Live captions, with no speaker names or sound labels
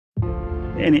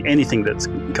anything that's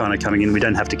kind of coming in, we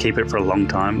don't have to keep it for a long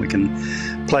time. We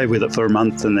can play with it for a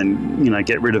month and then,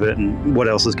 get rid of it, and what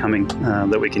else is coming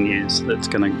that we can use that's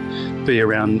going to be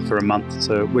around for a month.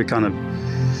 So we're kind of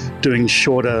doing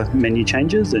shorter menu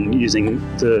changes and using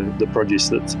the produce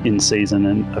that's in season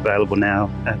and available now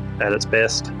at its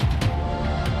best.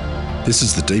 This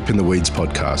is the Deep in the Weeds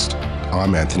podcast.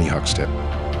 I'm Anthony Huckstep.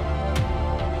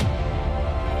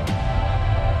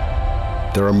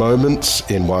 There are moments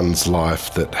in one's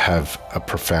life that have a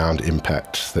profound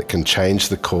impact, that can change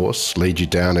the course, lead you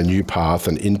down a new path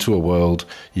and into a world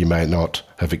you may not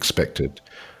have expected.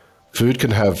 Food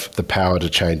can have the power to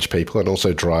change people and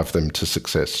also drive them to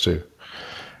success too.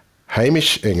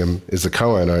 Hamish Ingham is the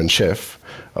co-owner and chef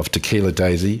of Tequila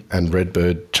Daisy and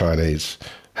Redbird Chinese.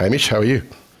 Hamish, how are you?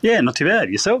 Yeah, not too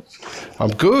bad. Yourself? I'm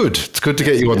good. It's good to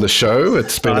get you on the show.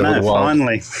 It's been a little while.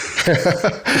 Finally.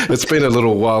 It's been a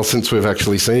little while since we've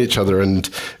actually seen each other, and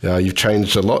you've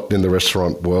changed a lot in the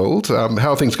restaurant world.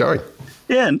 How are things going?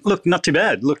 Yeah, look, not too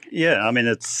bad. Look, yeah, I mean,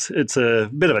 it's a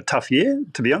bit of a tough year,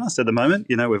 to be honest, at the moment.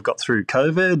 We've got through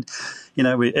COVID.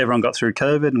 Everyone got through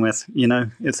COVID, and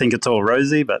you think it's all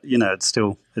rosy, but it's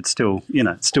still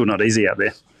not easy out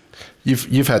there.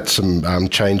 You've had some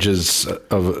changes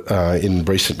in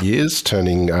recent years,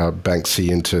 turning Banksy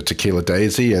into Tequila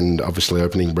Daisy, and obviously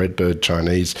opening Redbird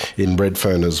Chinese in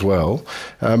Redfern as well.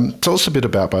 Tell us a bit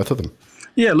about both of them.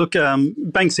 Yeah, look,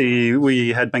 Banksy, we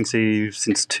had Banksy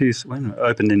since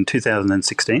opened in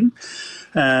 2016.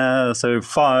 So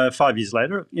five years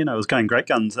later, it was going great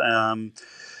guns. And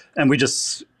we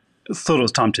just thought it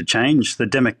was time to change. The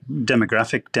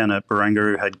demographic down at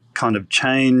Barangaroo had kind of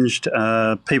changed.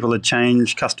 People had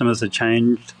changed. Customers had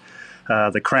changed.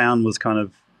 The Crown was kind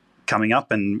of coming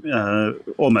up and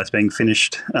almost being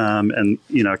finished, and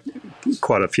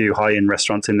quite a few high-end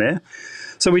restaurants in there.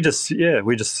 So we just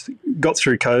got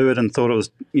through COVID and thought it was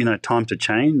time to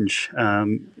change,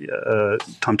 time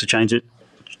to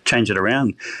change it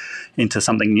around into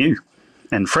something new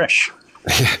and fresh.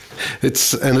 Yeah,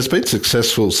 it's been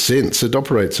successful since. It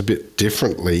operates a bit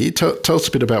differently. Tell us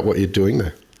a bit about what you're doing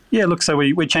there. Yeah, look, so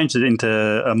we changed it into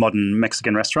a modern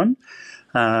Mexican restaurant.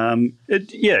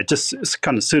 It just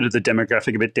kind of suited the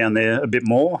demographic a bit down there, a bit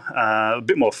more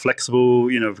flexible.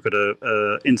 We've got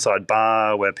a inside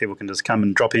bar where people can just come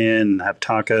and drop in and have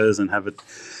tacos and have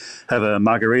a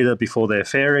margarita before their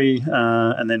ferry,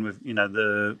 and then we've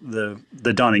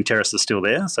the dining terrace is still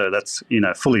there, so that's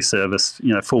fully serviced,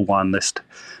 full wine list,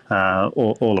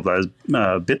 all of those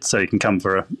bits, so you can come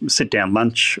for a sit down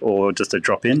lunch or just a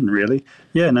drop in, really.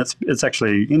 Yeah, and it's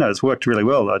actually it's worked really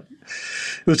well. It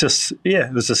was just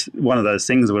one of those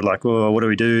things where like, well, what do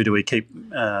we do? Do we keep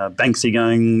Banksy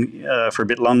going for a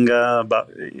bit longer? But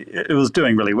it was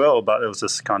doing really well, but it was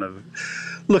just kind of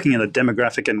looking at the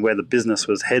demographic and where the business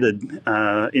was headed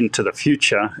into the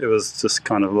future. It was just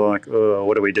kind of like, oh,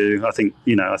 what do we do? I think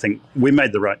we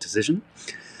made the right decision.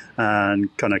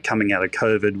 And kind of coming out of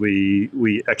COVID,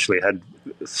 we actually had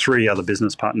 3 other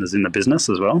business partners in the business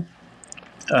as well.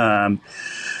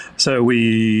 So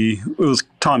it was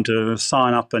time to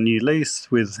sign up a new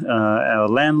lease with our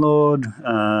landlord,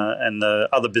 and the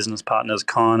other business partners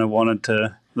kind of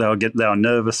they were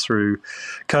nervous through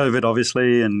COVID,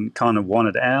 obviously, and kind of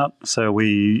wanted out. So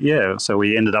we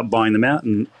ended up buying them out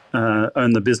and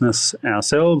owned the business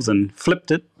ourselves and flipped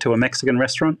it to a Mexican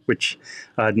restaurant, which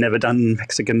I'd never done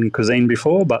Mexican cuisine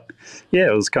before. But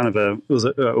yeah, it was kind of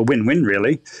a win-win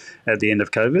really at the end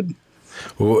of COVID.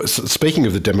 Well, speaking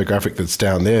of the demographic that's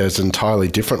down there, it's an entirely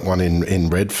different one in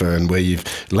Redfern, where you've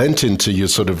lent into your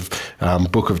sort of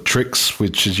book of tricks,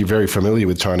 which is you're very familiar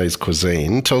with Chinese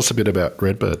cuisine. Tell us a bit about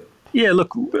Redbird. Yeah,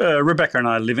 look, Rebecca and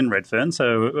I live in Redfern,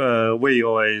 so we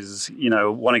always,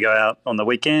 want to go out on the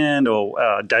weekend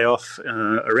or day off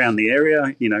around the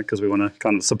area, because we want to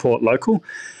kind of support local.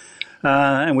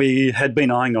 And we had been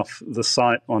eyeing off the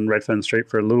site on Redfern Street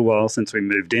for a little while since we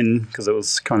moved in, because it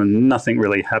was kind of nothing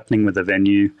really happening with the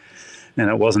venue and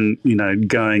it wasn't,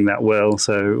 going that well.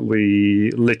 So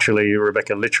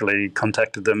Rebecca literally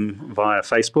contacted them via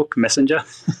Facebook Messenger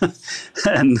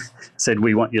and said,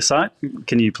 "We want your site.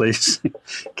 Can you please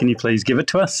give it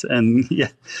to us?" And yeah,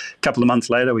 a couple of months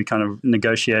later, we kind of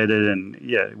negotiated, and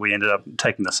yeah, we ended up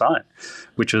taking the site,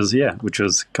 which was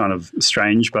kind of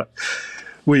strange, but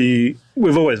we've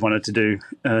always wanted to do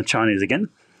Chinese again,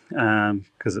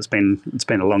 because it's been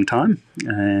a long time,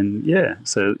 and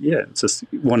just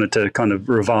wanted to kind of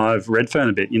revive Redfern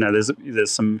a bit.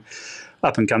 There's some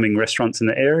up and coming restaurants in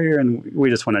the area, and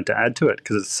we just wanted to add to it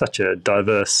because it's such a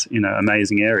diverse,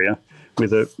 amazing area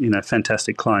with a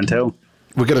fantastic clientele.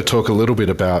 We're going to talk a little bit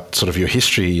about sort of your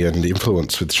history and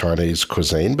influence with Chinese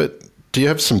cuisine, but Do you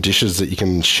have some dishes that you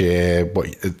can share,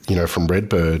 from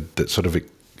Redbird that sort of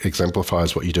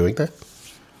exemplifies what you're doing there?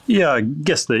 Yeah, I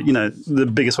guess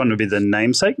the biggest one would be the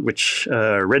namesake, which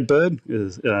Redbird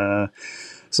is.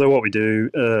 So what we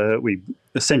do, we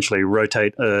essentially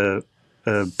rotate a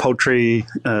poultry,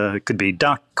 could be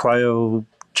duck, quail,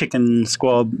 chicken,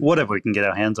 squab, whatever we can get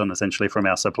our hands on, essentially from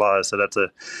our suppliers. So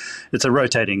it's a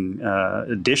rotating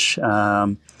dish.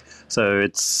 So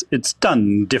it's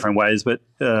done different ways, but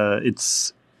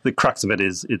it's the crux of it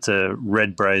is it's a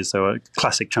red braise, so a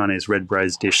classic Chinese red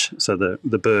braise dish. So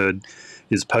the bird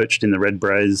is poached in the red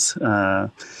braise, and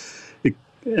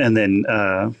then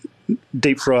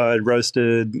deep fried,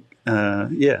 roasted.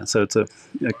 So it's a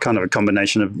kind of a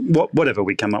combination of whatever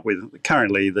we come up with.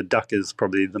 Currently, the duck is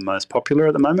probably the most popular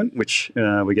at the moment, which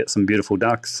we get some beautiful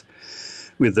ducks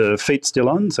with the feet still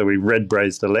on. So we red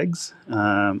braise the legs,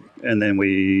 and then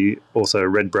we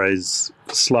also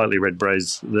slightly red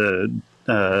braise the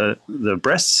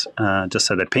breasts, just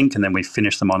so they're pink, and then we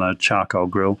finish them on a charcoal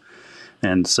grill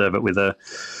and serve it with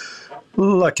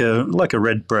like a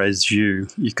red braised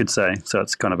jus, you could say. So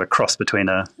it's kind of a cross between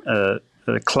a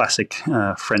classic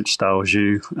French style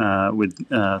jus with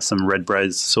some red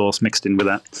braised sauce mixed in with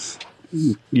that.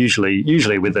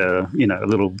 Usually with a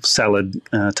little salad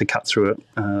to cut through it.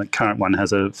 Current one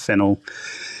has a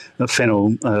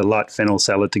light fennel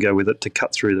salad to go with it to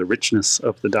cut through the richness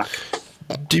of the duck.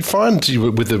 Do you find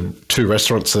with the two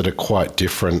restaurants that are quite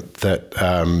different that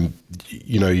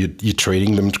you're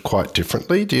treating them quite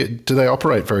differently? Do they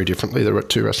operate very differently? The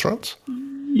two restaurants?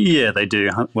 Yeah, they do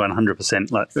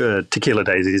 100%. Like Tequila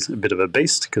Daisy is a bit of a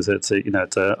beast because it's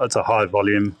a high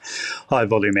volume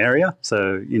area.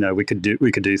 So we could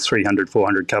do 300,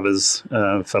 400 covers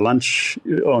for lunch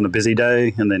on a busy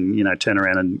day, and then turn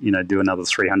around and do another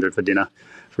 300 for dinner,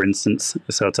 for instance.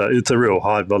 So it's a real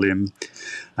high volume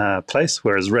place.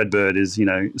 Whereas Redbird is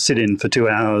sit in for 2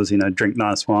 hours, drink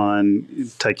nice wine,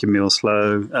 take your meal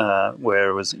slow.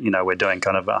 Whereas we're doing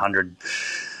kind of 100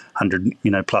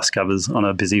 plus covers on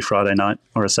a busy Friday night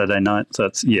or a Saturday night. So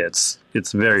it's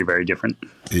very, very different.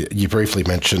 You briefly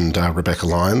mentioned Bec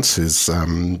Lines, who's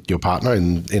your partner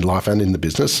in life and in the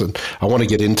business. And I want to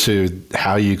get into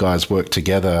how you guys work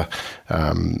together,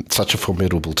 such a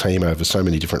formidable team over so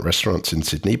many different restaurants in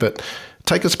Sydney. But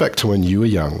take us back to when you were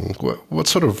young. What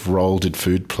sort of role did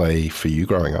food play for you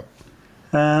growing up?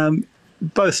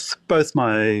 Both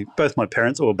my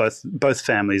parents, or both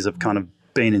families, have kind of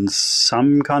been in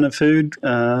some kind of food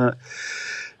way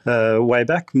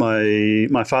back.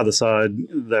 My father's side,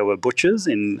 they were butchers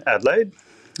in Adelaide.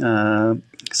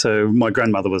 So my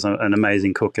grandmother was an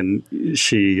amazing cook, and I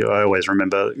always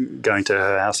remember going to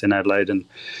her house in Adelaide and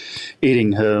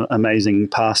eating her amazing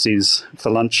pasties for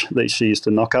lunch that she used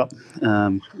to knock up,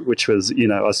 which was,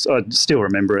 I still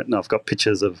remember it, and I've got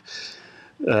pictures of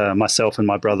myself and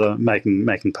my brother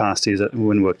making pasties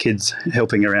when we were kids,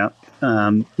 helping her out.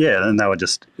 And they were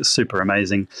just super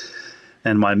amazing.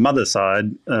 And my mother's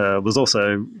side was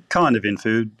also kind of in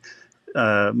food.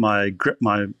 My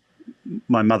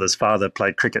mother's father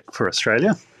played cricket for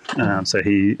Australia, so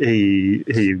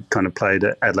he kind of played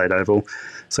at Adelaide Oval.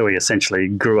 So we essentially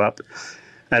grew up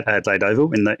at Adelaide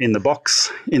Oval in the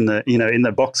box in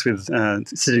the box with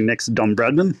sitting next to Don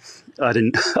Bradman. I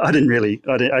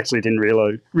actually didn't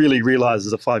really realize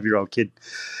as a 5-year-old kid,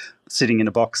 sitting in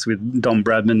a box with Don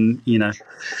Bradman,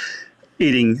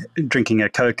 drinking a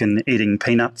Coke and eating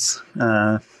peanuts.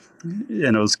 And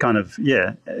it was kind of,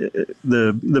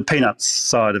 the peanuts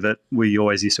side of it, we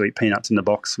always used to eat peanuts in the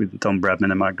box with Don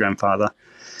Bradman and my grandfather.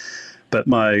 But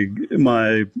my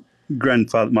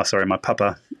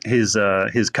papa,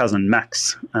 his cousin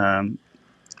Max,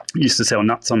 used to sell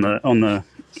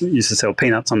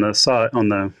peanuts on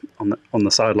the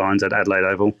sidelines at Adelaide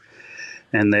Oval.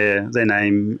 And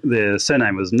their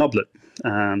surname was Noblet.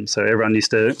 So everyone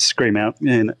used to scream out,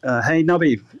 "Hey,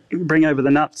 Nobby, bring over the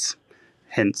nuts."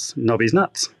 Hence, Nobby's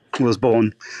Nuts was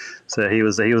born. So he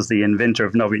was the inventor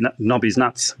of Nobby's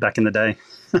Nuts back in the day.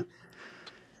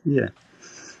 Yeah.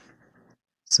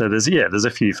 So there's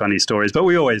a few funny stories, but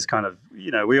we always kind of,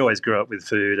 we always grew up with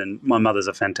food, and my mother's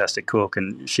a fantastic cook,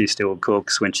 and she still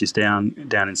cooks when she's down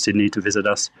in Sydney to visit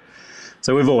us.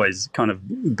 So we've always kind of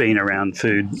been around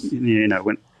food.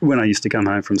 When I used to come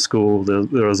home from school,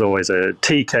 there was always a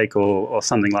tea cake or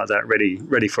something like that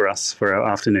ready for us for our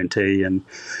afternoon tea and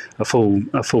a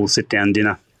full sit down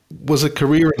dinner. Was a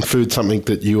career in food something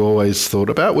that you always thought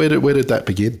about? Where did that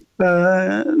begin?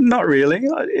 Not really.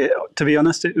 To be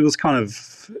honest, it was kind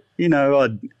of,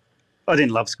 I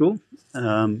didn't love school.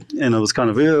 And I was kind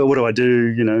of, what do I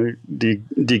do? Do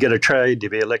you get a trade? Do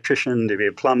you be an electrician? Do you be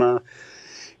a plumber?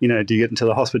 Do you get into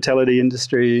the hospitality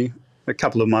industry? a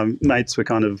couple of my mates were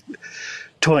kind of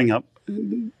toying up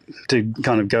to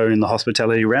kind of go in the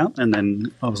hospitality route, and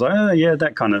then I was like, oh yeah,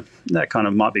 that kind of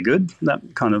might be good. That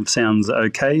kind of sounds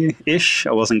okay-ish.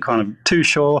 I wasn't kind of too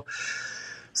sure.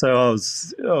 So I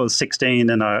was 16,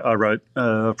 and I wrote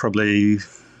probably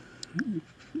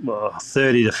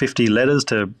 30 to 50 letters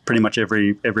to pretty much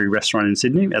every restaurant in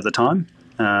Sydney at the time,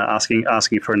 asking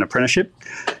for an apprenticeship,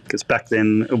 because back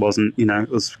then it wasn't, it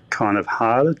was kind of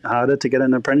harder to get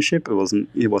an apprenticeship. It wasn't.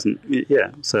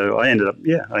 So I ended up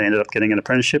getting an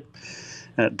apprenticeship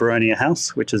at Baronia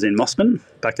House, which is in Mossman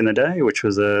back in the day, which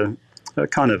was it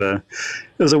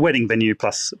was a wedding venue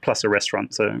plus a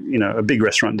restaurant. So a big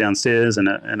restaurant downstairs and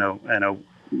a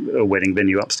wedding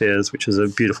venue upstairs, which is a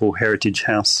beautiful heritage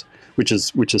house, which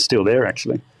is still there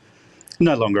actually.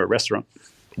 No longer a restaurant.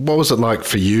 What was it like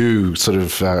for you, sort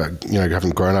of, having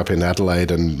grown up in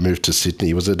Adelaide and moved to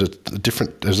Sydney? Was it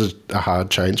was it a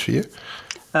hard change for you?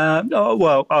 I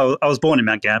was born in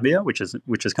Mount Gambier, which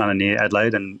is kind of near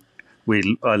Adelaide, and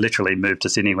I literally moved to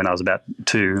Sydney when I was about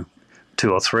two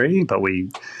or three, but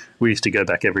we used to go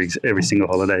back every single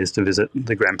holidays to visit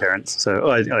the grandparents.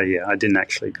 So I didn't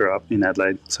actually grow up in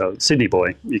Adelaide, so Sydney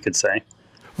boy, you could say.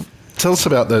 Tell us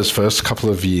about those first couple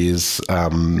of years.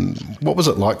 What was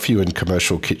it like for you in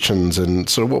commercial kitchens, and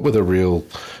sort of what were the real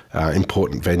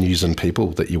important venues and people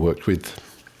that you worked with?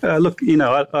 Look,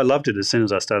 I loved it as soon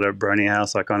as I started at Baronia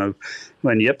House. I kind of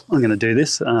went, yep, I'm going to do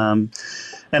this. And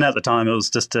at the time, it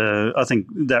was just, I think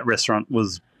that restaurant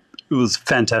was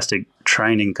fantastic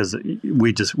training, because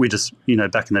we just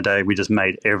back in the day, we just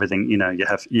made everything.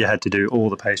 You had to do all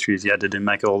the pastries, you had to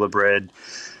make all the bread.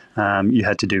 You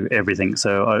had to do everything.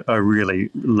 So I really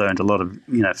learned a lot of,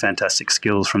 fantastic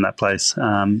skills from that place.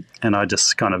 And I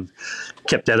just kind of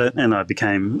kept at it, and I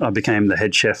became the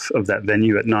head chef of that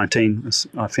venue at 19.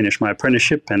 I finished my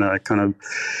apprenticeship, and I kind of,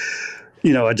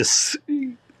 I just,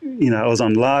 I was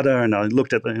on Larder, and I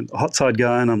looked at the hot side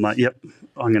guy, and I'm like, yep,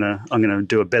 I'm gonna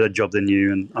do a better job than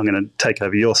you, and I'm gonna take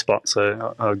over your spot.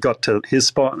 So I got to his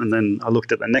spot, and then I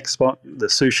looked at the next spot, the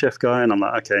sous chef guy, and I'm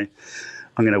like, okay,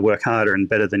 I'm going to work harder and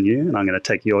better than you, and I'm going to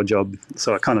take your job.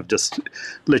 So I kind of just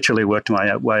literally worked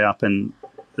my way up, and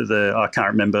I can't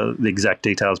remember the exact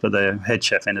details, but the head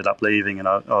chef ended up leaving, and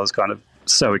I was kind of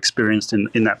so experienced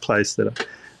in that place that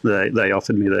they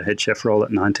offered me the head chef role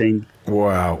at 19.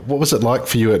 Wow. What was it like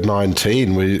for you at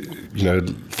 19? Were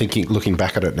you, looking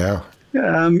back at it now?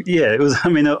 It was. I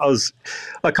mean,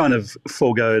 I kind of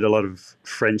foregoed a lot of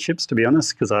friendships, to be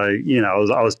honest, because I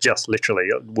was just literally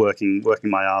working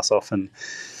my ass off and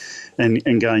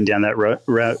going down that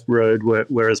road,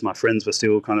 whereas my friends were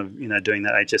still kind of doing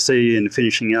that HSC and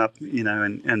finishing up,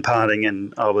 and partying,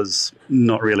 and I was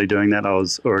not really doing that. I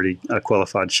was already a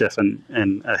qualified chef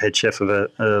and a head chef of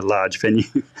a large venue,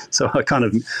 so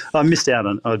I missed out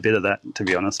on a bit of that, to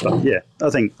be honest. But yeah, I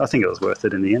think it was worth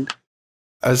it in the end.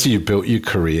 As you built your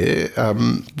career,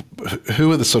 who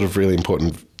were the sort of really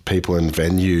important people and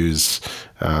venues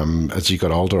as you got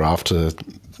older after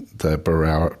the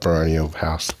Baronial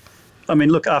House? I mean,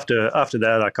 look, after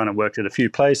that, I kind of worked at a few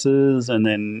places, and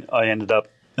then I ended up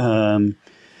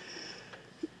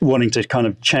wanting to kind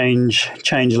of change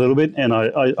a little bit, and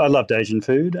I loved Asian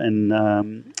food, and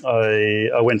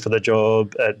I went for the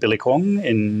job at Billy Kwong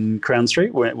in Crown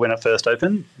Street when it first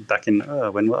opened back in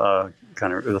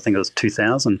I think it was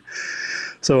 2000.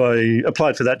 So I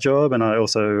applied for that job, and I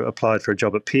also applied for a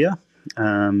job at Pier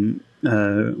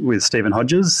with Stephen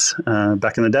Hodges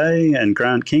back in the day, and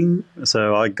Grant King.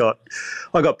 So I got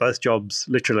both jobs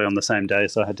literally on the same day.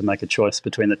 So I had to make a choice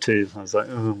between the two. I was like,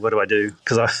 oh, what do I do?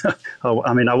 Because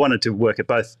I wanted to work at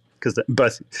both, because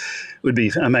both would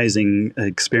be amazing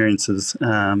experiences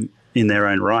in their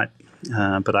own right.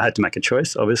 But I had to make a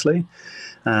choice, obviously.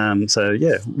 So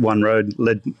yeah, one road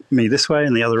led me this way,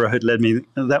 and the other road led me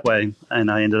that way, and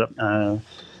I ended up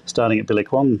starting at Billy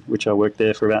Kwong, which I worked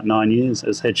there for about 9 years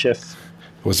as head chef.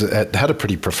 It had a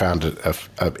pretty profound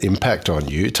impact on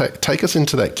you. Take us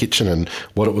into that kitchen and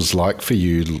what it was like for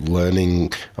you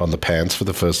learning on the pans for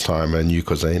the first time a new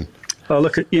cuisine. Oh,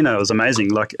 look, it was amazing.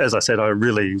 Like, as I said, I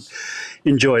really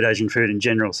enjoyed Asian food in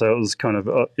general. So it was kind of,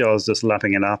 I was just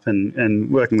lapping it up,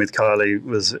 and working with Kylie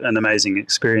was an amazing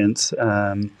experience.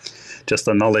 Just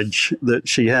the knowledge that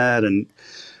she had, and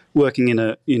working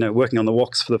working on the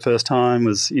woks for the first time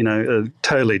was, a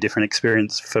totally different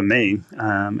experience for me,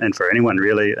 and for anyone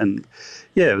really. And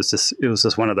yeah, it was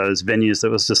just one of those venues that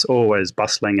was just always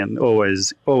bustling and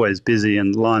always busy,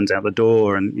 and lines out the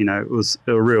door. And, it was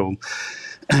a real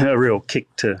kick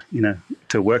to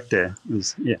work there. It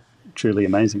was, truly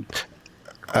amazing.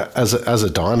 As a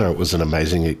diner, it was an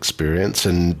amazing experience.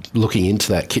 And looking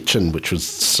into that kitchen, which was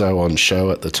so on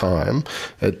show at the time,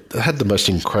 it had the most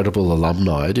incredible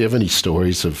alumni. Do you have any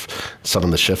stories of some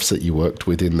of the chefs that you worked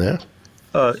with in there?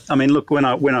 I mean, look, when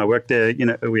I worked there,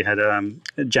 we had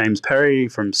James Perry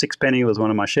from Sixpenny was one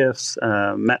of my chefs.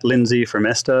 Matt Lindsay from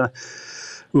Esther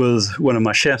was one of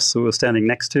my chefs who was standing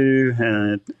next to.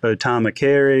 Otama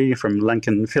Carey from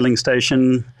Lankan Filling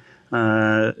Station.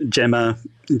 Gemma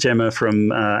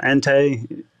from Ante.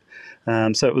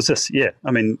 So it was just, yeah.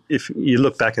 I mean, if you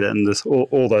look back at it and there's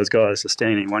all those guys just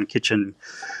standing in one kitchen,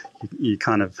 you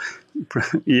kind of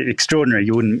extraordinary.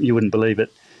 You wouldn't believe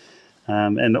it.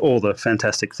 And all the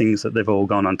fantastic things that they've all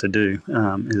gone on to do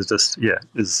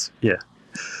is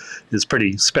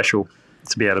pretty special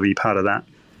to be able to be part of that.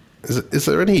 Is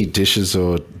there any dishes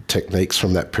or techniques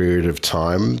from that period of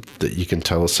time that you can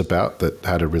tell us about that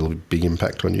had a really big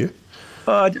impact on you?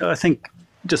 I think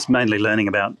just mainly learning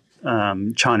about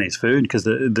Chinese food, because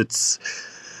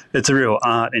it's a real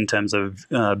art in terms of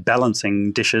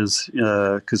balancing dishes,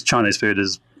 because Chinese food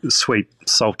is sweet,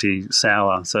 salty,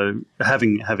 sour. So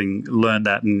having learned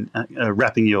that and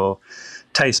wrapping your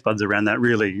taste buds around that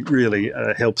really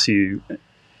helps you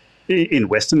in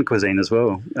Western cuisine as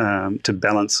well, to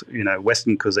balance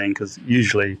Western cuisine, because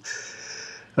usually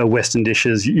a Western dish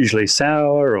is usually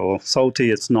sour or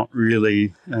salty. It's not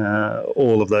really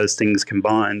all of those things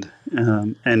combined.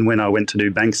 And when I went to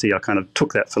do Banksy, I kind of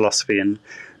took that philosophy and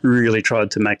really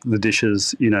tried to make the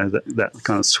dishes, that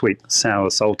kind of sweet, sour,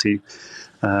 salty,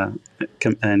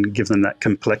 and give them that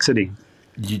complexity.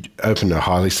 You opened a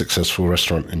highly successful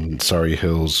restaurant in Surrey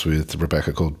Hills with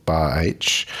Rebecca called Bar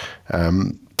H.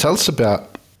 Tell us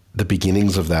about the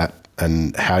beginnings of that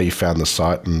and how you found the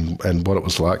site and what it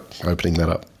was like opening that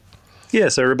up. Yeah,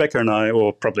 so Rebecca and I,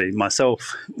 or probably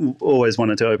myself, always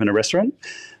wanted to open a restaurant.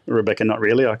 Rebecca, not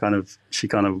really. She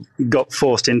kind of got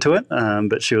forced into it,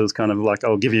 but she was kind of like,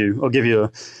 I'll give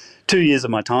you 2 years of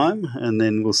my time, and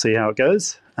then we'll see how it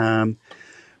goes.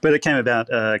 But it came about,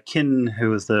 Kin,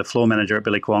 who was the floor manager at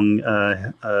Billy Kwong,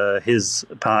 his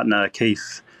partner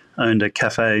Keith owned a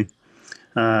cafe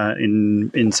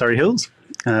in Surrey Hills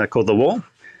called The Wall.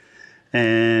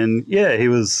 And he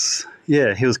was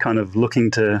kind of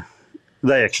looking to.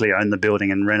 They actually owned the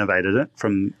building and renovated it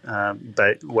from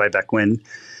way back when,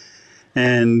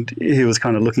 and he was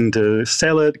kind of looking to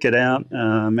sell it, get out.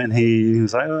 And he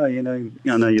was like, "Oh, I know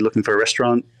you're looking for a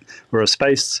restaurant or a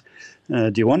space.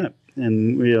 Do you want it?"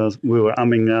 And we were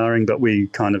umming and ahhing, but we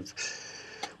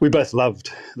both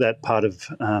loved that part of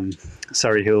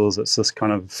Surrey Hills. It's just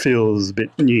kind of feels a bit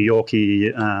New Yorky,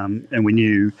 and we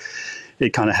knew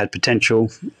it kind of had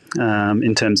potential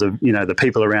in terms of, the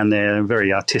people around there,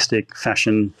 very artistic,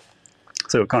 fashion.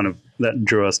 So it kind of, that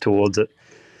drew us towards it.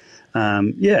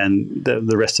 And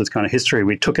the rest is kind of history.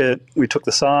 We took the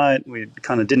site, we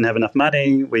kind of didn't have enough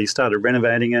money. We started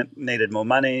renovating it, needed more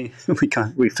money.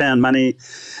 We found money.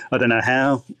 I don't know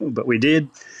how, but we did.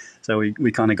 So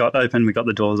we kind of got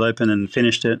the doors open and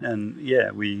finished it. And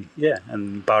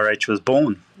and Bar H was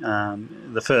born.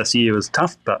 The first year was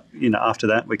tough, but, after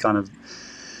that we kind of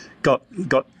got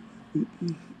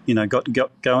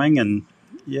going, and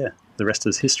the rest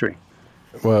is history.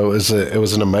 Well, it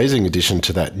was an amazing addition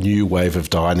to that new wave of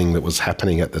dining that was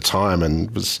happening at the time, and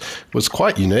was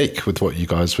quite unique with what you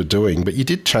guys were doing. But you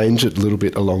did change it a little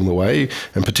bit along the way,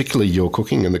 and particularly your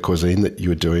cooking and the cuisine that you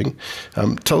were doing.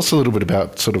 Tell us a little bit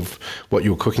about sort of what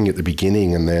you were cooking at the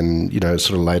beginning, and then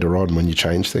sort of later on when you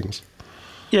changed things.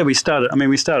 Yeah, we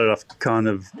started off kind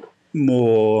of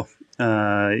more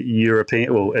European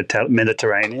or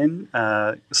Mediterranean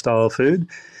style food,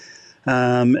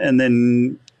 and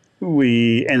then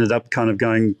we ended up kind of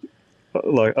going,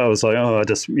 like, I was like, I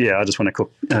just want to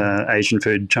cook Asian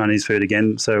food, Chinese food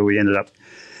again. So we ended up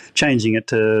changing it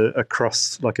to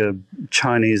across like a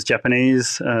Chinese,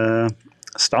 Japanese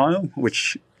style,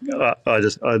 which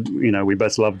we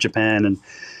both love Japan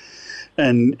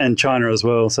and China as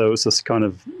well. So it was just kind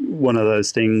of one of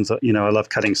those things. I love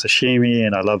cutting sashimi,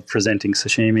 and I love presenting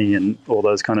sashimi and all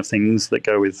those kind of things that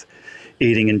go with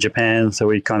eating in Japan. So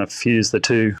we kind of fused the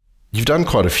two. You've done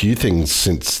quite a few things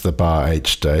since the Bar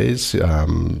H days,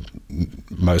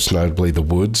 most notably the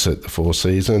Woods at the Four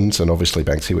Seasons, and obviously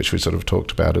Banksy, which we sort of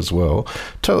talked about as well.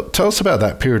 Tell us about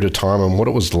that period of time and what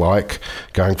it was like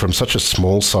going from such a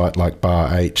small site like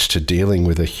Bar H to dealing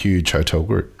with a huge hotel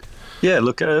group. Yeah,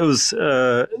 look, it was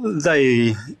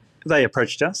they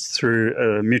approached us through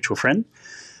a mutual friend,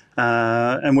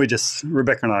 and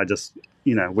Rebecca and I just,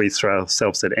 we throw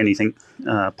ourselves at anything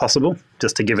possible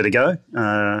just to give it a go.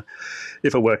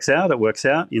 If it works out, it works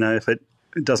out. If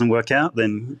it doesn't work out,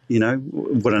 then, you know,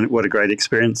 what a great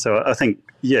experience. So I think,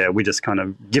 yeah, we just kind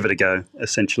of give it a go,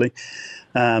 essentially.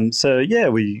 So yeah,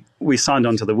 we signed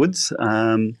on to the Woods,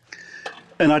 and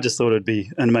I just thought it'd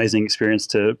be an amazing experience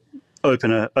to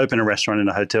open a restaurant in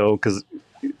a hotel, because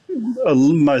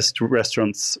most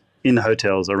restaurants in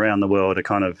hotels around the world are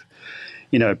kind of,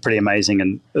 you know, pretty amazing,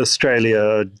 and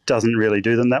Australia doesn't really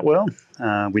do them that well.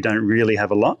 We don't really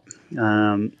have a lot.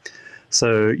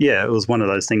 So yeah, it was one of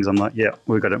those things. I'm like, yeah,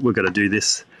 we've got to do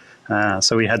this.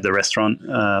 So we had the restaurant,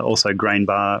 also Grain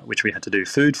Bar, which we had to do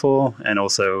food for, and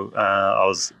also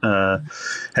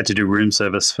had to do room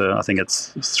service for, I think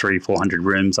it's 300-400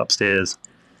 rooms upstairs.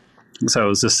 So it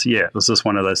was just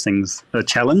one of those things, a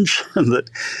challenge,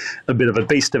 a bit of a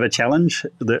beast of a challenge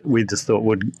that we just thought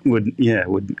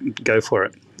would go for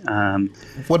it.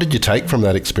 What did you take from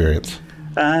that experience?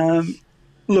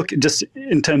 Look, just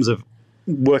in terms of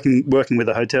working with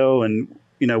a hotel and,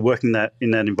 you know, working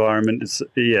in that environment,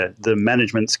 the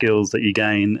management skills that you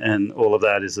gain and all of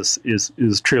that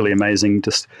is truly amazing.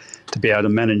 Just to be able to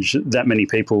manage that many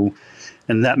people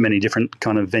and that many different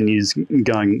kind of venues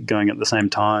going at the same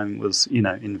time was, you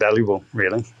know, invaluable,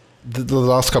 really. The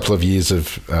last couple of years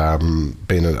have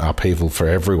been an upheaval for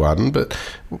everyone, but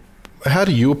how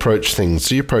do you approach things?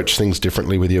 Do you approach things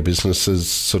differently with your businesses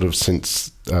sort of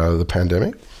since the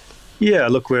pandemic? Yeah,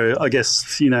 look, I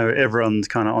guess, you know, everyone's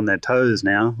kind of on their toes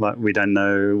now. Like, we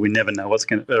never know what's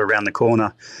around the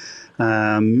corner.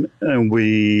 And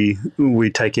we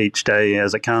take each day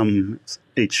as it comes,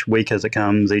 each week as it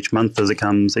comes, each month as it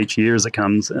comes, each year as it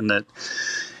comes, and that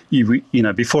you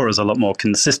know, before it was a lot more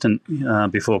consistent.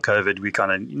 Before COVID, we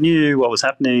kind of knew what was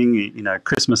happening. You know,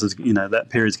 Christmas is, you know, that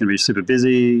period's going to be super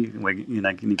busy. We're, you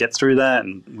know, going to get through that,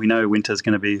 and we know winter's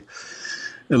going to be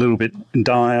a little bit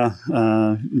dire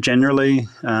generally.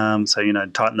 So, you know,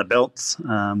 tighten the belts.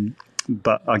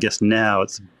 But I guess now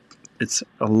it's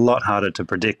a lot harder to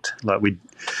predict. Like,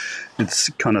 it's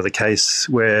kind of the case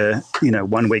where, you know,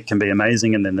 one week can be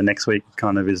amazing and then the next week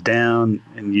kind of is down,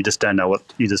 and you just don't know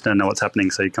what's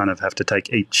happening. So you kind of have to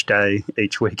take each day,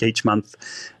 each week, each month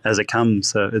as it comes.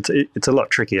 So it's a lot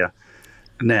trickier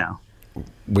now.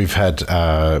 We've had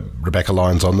Bec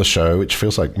Lines on the show, which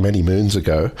feels like many moons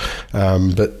ago,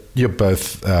 but you're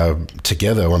both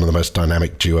together one of the most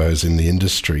dynamic duos in the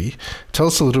industry. Tell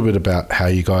us a little bit about how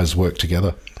you guys work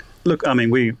together. Look, I mean,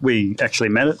 we actually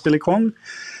met at Billy Kwong,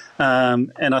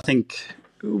 and I think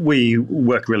we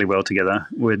work really well together.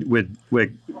 We're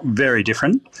very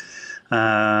different,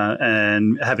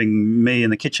 and having me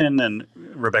in the kitchen and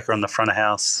Rebecca on the front of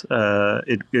house,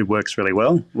 it works really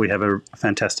well. We have a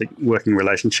fantastic working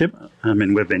relationship. I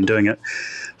mean, we've been doing it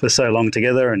for so long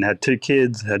together and had 2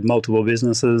 kids, had multiple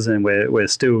businesses, and we're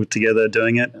still together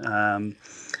doing it. And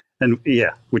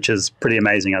yeah, which is pretty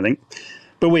amazing, I think.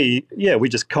 But we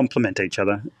just complement each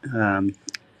other.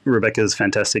 Rebecca's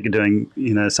fantastic at doing,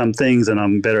 you know, some things, and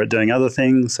I'm better at doing other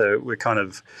things. So we're kind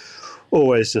of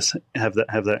always just have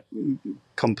that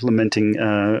complementing,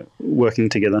 working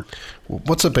together.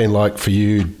 What's it been like for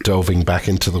you delving back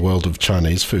into the world of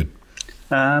Chinese food?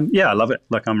 Yeah, I love it.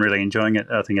 Like, I'm really enjoying it.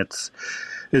 I think it's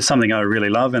something I really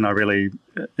love and I really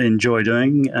enjoy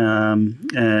doing.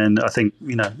 And I think,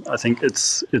 you know,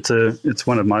 it's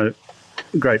one of my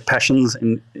great passions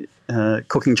in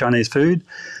cooking Chinese food.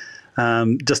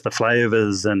 Just the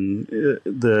flavors and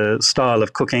the style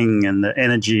of cooking and the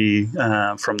energy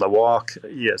from the wok.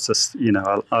 Yeah, it's just, you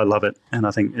know, I love it, and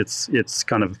I think it's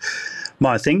kind of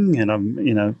my thing, and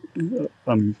I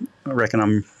reckon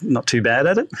I'm not too bad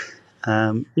at it.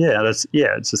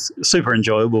 It's just super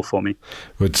enjoyable for me.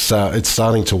 It's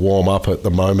starting to warm up at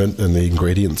the moment, and the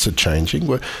ingredients are changing.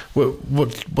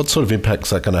 What sort of impact is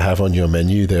that going to have on your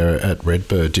menu there at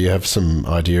Redbird? Do you have some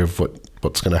idea of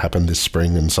what's going to happen this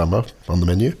spring and summer on the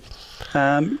menu?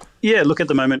 Yeah, look, at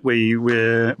the moment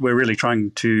we're really trying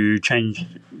to change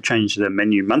the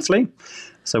menu monthly.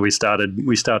 So we started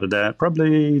that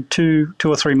probably two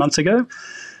or 3 months ago.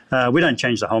 We don't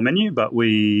change the whole menu, but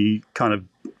we kind of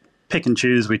pick and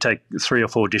choose. We take 3 or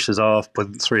 4 dishes off,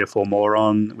 put 3 or 4 more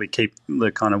on. We keep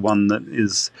the kind of one that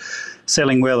is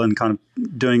selling well and kind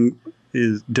of doing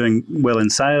well in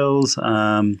sales.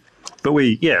 But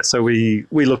we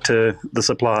look to the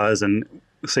suppliers and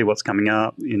see what's coming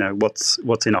up. You know,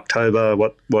 what's in October,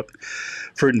 what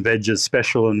fruit and veg is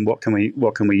special, and what can we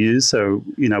use. So,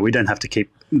 you know, we don't have to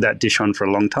keep that dish on for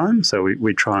a long time. So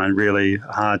we try and really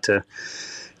hard to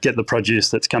get the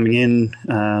produce that's coming in,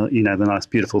 you know, the nice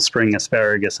beautiful spring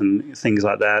asparagus and things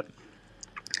like that.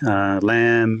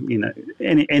 lamb,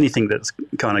 anything that's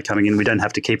kind of coming in. We don't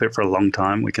have to keep it for a long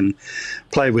time. We can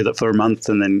play with it for a month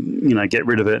and then, get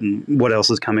rid of it. And what else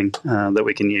is coming that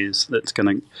we can use that's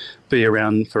going to be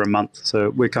around for a month.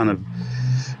 So we're kind of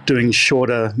doing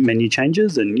shorter menu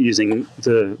changes and using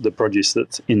the produce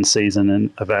that's in season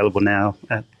and available now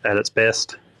at its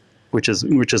best, which is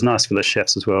nice for the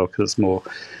chefs as well, because it's more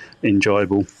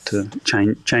enjoyable to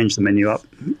change the menu up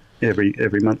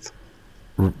every month.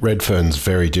 Redfern's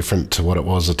very different to what it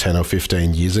was 10 or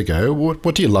 15 years ago.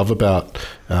 What do you love about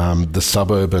the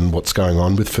suburb and what's going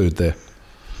on with food there?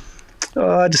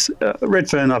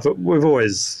 Redfern. We've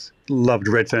always loved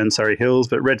Redfern, Surrey Hills,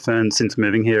 but Redfern, since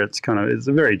moving here, it's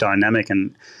very dynamic,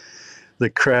 and the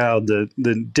crowd,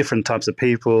 the different types of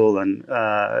people, and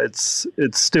it's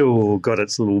still got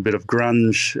its little bit of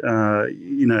grunge,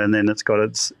 and then it's got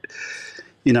its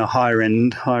higher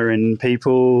end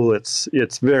people.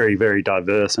 It's very, very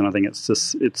diverse, and I think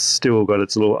it's still got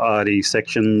its little arty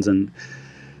sections, and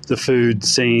the food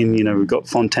scene. We've got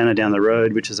Fontana down the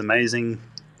road, which is amazing.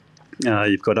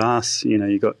 You've got us,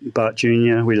 you've got Bart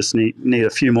Jr. We just need a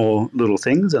few more little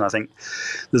things, and I think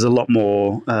there's a lot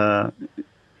more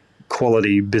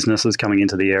quality businesses coming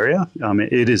into the area.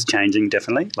 It is changing,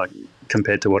 definitely, like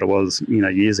compared to what it was,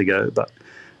 years ago. But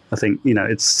I think,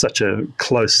 it's such a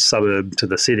close suburb to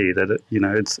the city that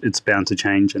it's bound to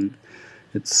change, and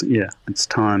it's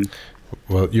time.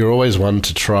 Well, you're always one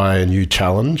to try a new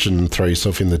challenge and throw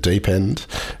yourself in the deep end.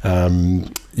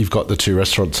 You've got the 2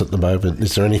 restaurants at the moment.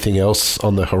 Is there anything else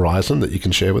on the horizon that you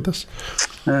can share with us?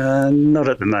 Not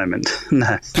at the moment,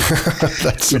 no.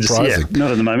 That's surprising.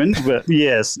 Not at the moment, but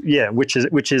yes, which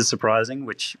is surprising.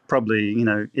 Which probably,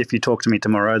 if you talk to me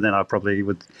tomorrow, then I probably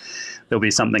would. There'll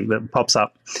be something that pops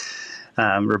up.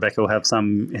 Rebecca will have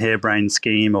some harebrained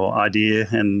scheme or idea,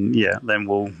 and then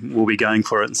we'll be going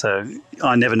for it. So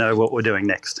I never know what we're doing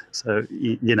next. So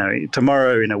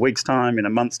tomorrow, in a week's time, in a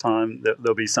month's time,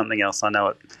 there'll be something else. I know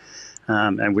it.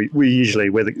 And we usually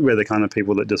we're the kind of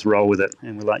people that just roll with it,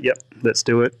 and we're like, yep, let's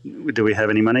do it. Do we have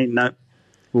any money? No,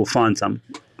 we'll find some.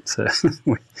 So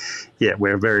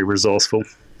we're very resourceful.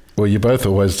 Well, you're both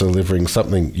always delivering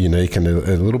something unique and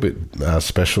a little bit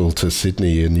special to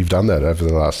Sydney, and you've done that over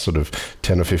the last sort of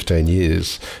 10 or 15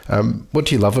 years. What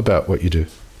do you love about what you do?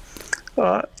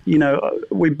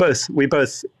 We both,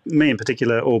 me in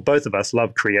particular, or both of us,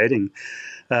 love creating.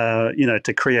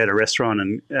 To create a restaurant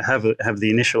and have the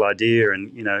initial idea,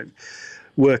 and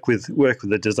work with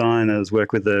the designers,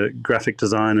 work with the graphic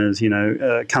designers.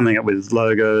 Coming up with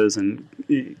logos and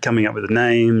coming up with the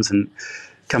names and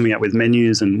coming up with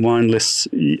menus and wine lists.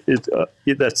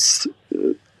 That's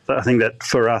I think that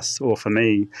for us, or for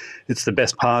me, it's the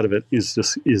best part of it is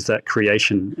that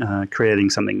creation, creating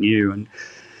something new, and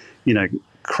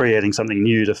creating something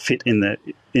new to fit in the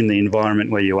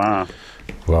environment where you are.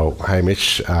 Well,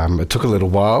 Hamish, it took a little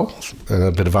while and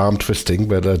a bit of arm twisting,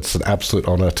 but it's an absolute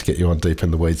honour to get you on Deep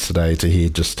in the Weeds today to hear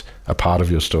just a part of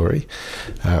your story.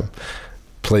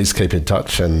 Please keep in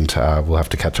touch, and we'll have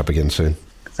to catch up again soon.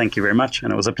 Thank you very much,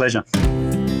 and it was a pleasure.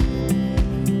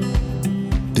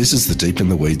 This is the Deep in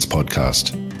the Weeds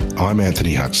podcast. I'm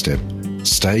Anthony Huckstep.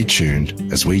 Stay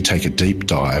tuned as we take a deep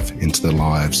dive into the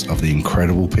lives of the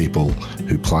incredible people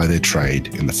who ply their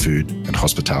trade in the food and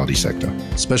hospitality sector.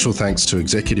 Special thanks to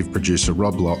executive producer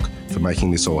Rob Locke for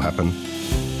making this all happen.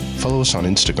 Follow us on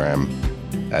Instagram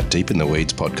at Deep in the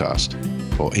Weeds Podcast,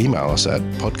 or email us at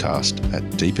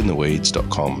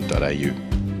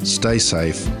podcast@deepintheweeds.com.au. Stay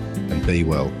safe and be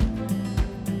well.